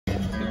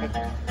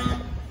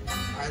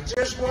I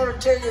just want to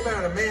tell you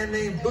about a man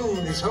named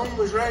Boone. His home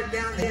was right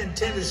down here in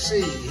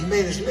Tennessee. He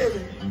made his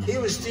living. He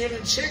was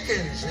stealing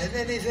chickens and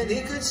anything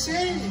he could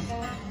see.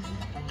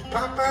 The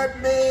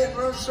pop-eyed man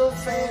runs so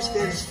fast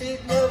that his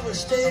feet never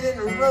stayed in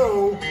a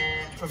row.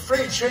 If a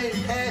freight train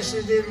passed,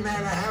 it didn't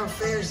matter how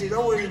fast, he'd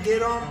always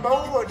get on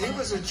board. He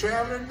was a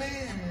traveling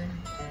man.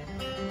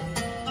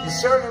 He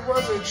certainly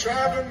was a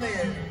traveling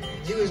man.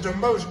 He was the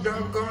most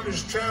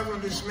doggonest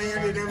travelingest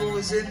man that ever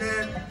was in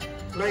that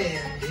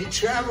land. He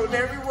traveled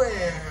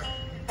everywhere.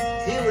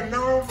 He was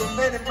known for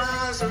many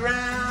miles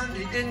around.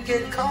 He didn't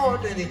get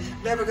caught and he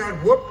never got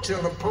whooped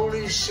till the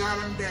police shot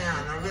him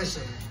down. Now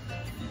listen,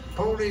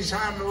 police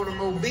hired an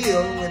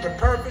automobile with the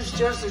purpose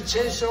just to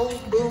chase old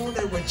Boone.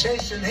 They were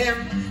chasing him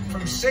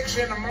from 6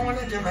 in the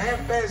morning till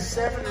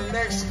 7:30 the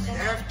next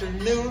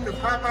afternoon. The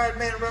pop-eyed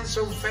man runs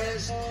so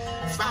fast,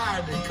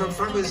 fire had come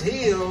from his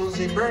heels.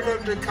 He burned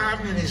up the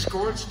cotton and he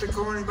scorched the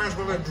corn. He might as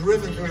well have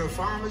driven through the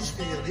farmer's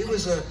field. He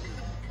was a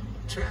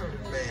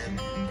traveling man.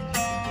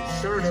 He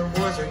certainly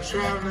was a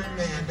traveling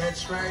man.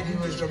 That's right, he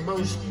was the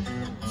most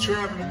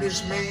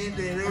travelingest man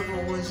that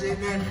ever was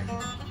in that.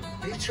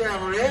 He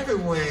traveled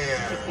everywhere.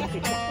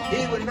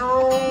 He was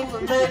known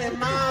for many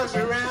miles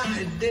around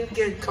and didn't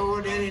get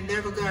caught, and he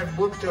never got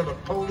whooped till the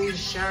police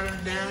shot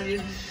him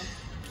down.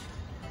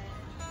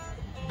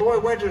 Boy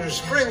went to the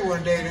spring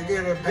one day to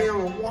get a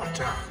pail of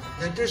water.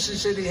 The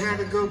distance that he had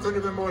to go couldn't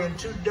have been more than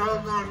 2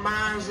 doggone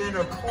miles and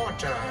a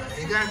quarter.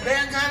 He got there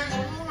and got his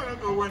water,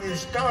 but when he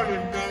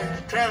started back,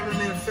 the traveling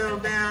man fell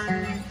down,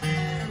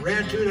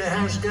 ran to the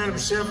house, got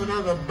himself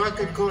another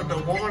bucket, caught the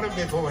water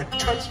before it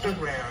touched the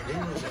ground. He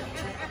was a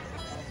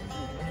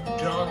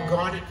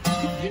doggone it,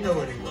 you know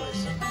what he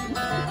was.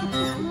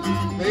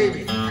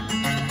 Baby.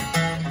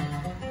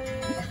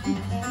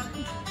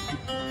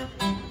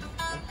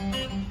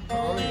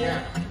 Oh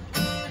yeah.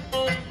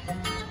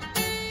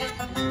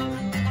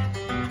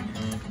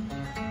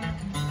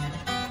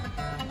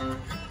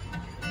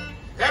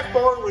 That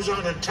boy was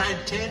on a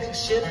Titanic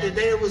ship the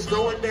day it was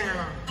going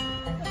down.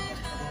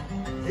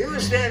 He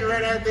was standing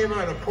right out there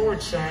by the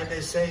port side.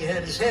 They say he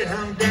had his head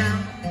hung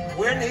down.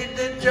 When he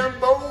did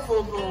jump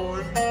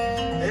overboard,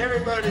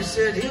 everybody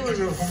said he was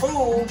a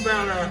fool.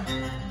 About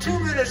 2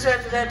 minutes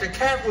after that, the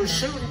cat was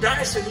shooting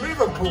dice at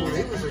Liverpool.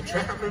 He was a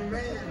traveling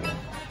man.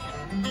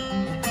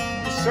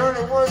 He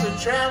certainly was a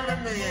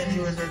traveling man. He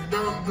was the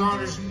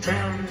doggonest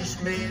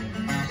travelingest man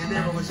that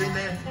ever was in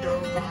that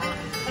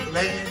doggone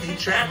land. He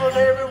traveled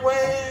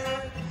everywhere.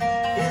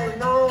 He was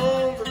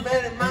known for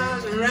many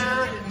miles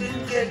around and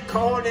didn't get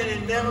caught, and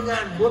he never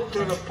got whooped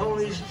till the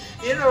police.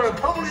 You know, the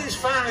police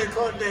finally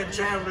caught that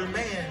traveling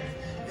man.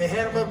 They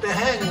had him up to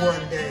hang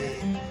one day.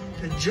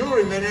 The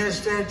juryman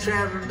asked that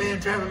traveling man,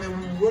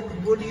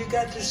 what do you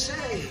got to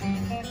say?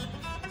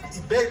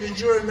 He begged the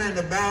jurymen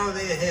to bow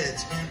their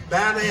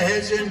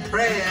heads in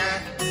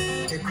prayer.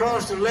 He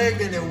crossed the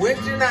leg and he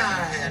winked an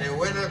eye and he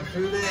went up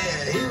through the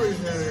air. He was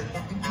a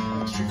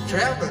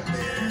traveling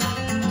man.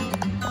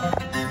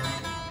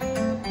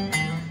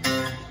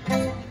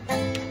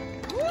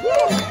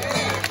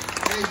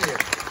 Thank you.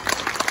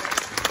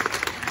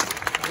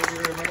 Thank you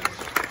very much.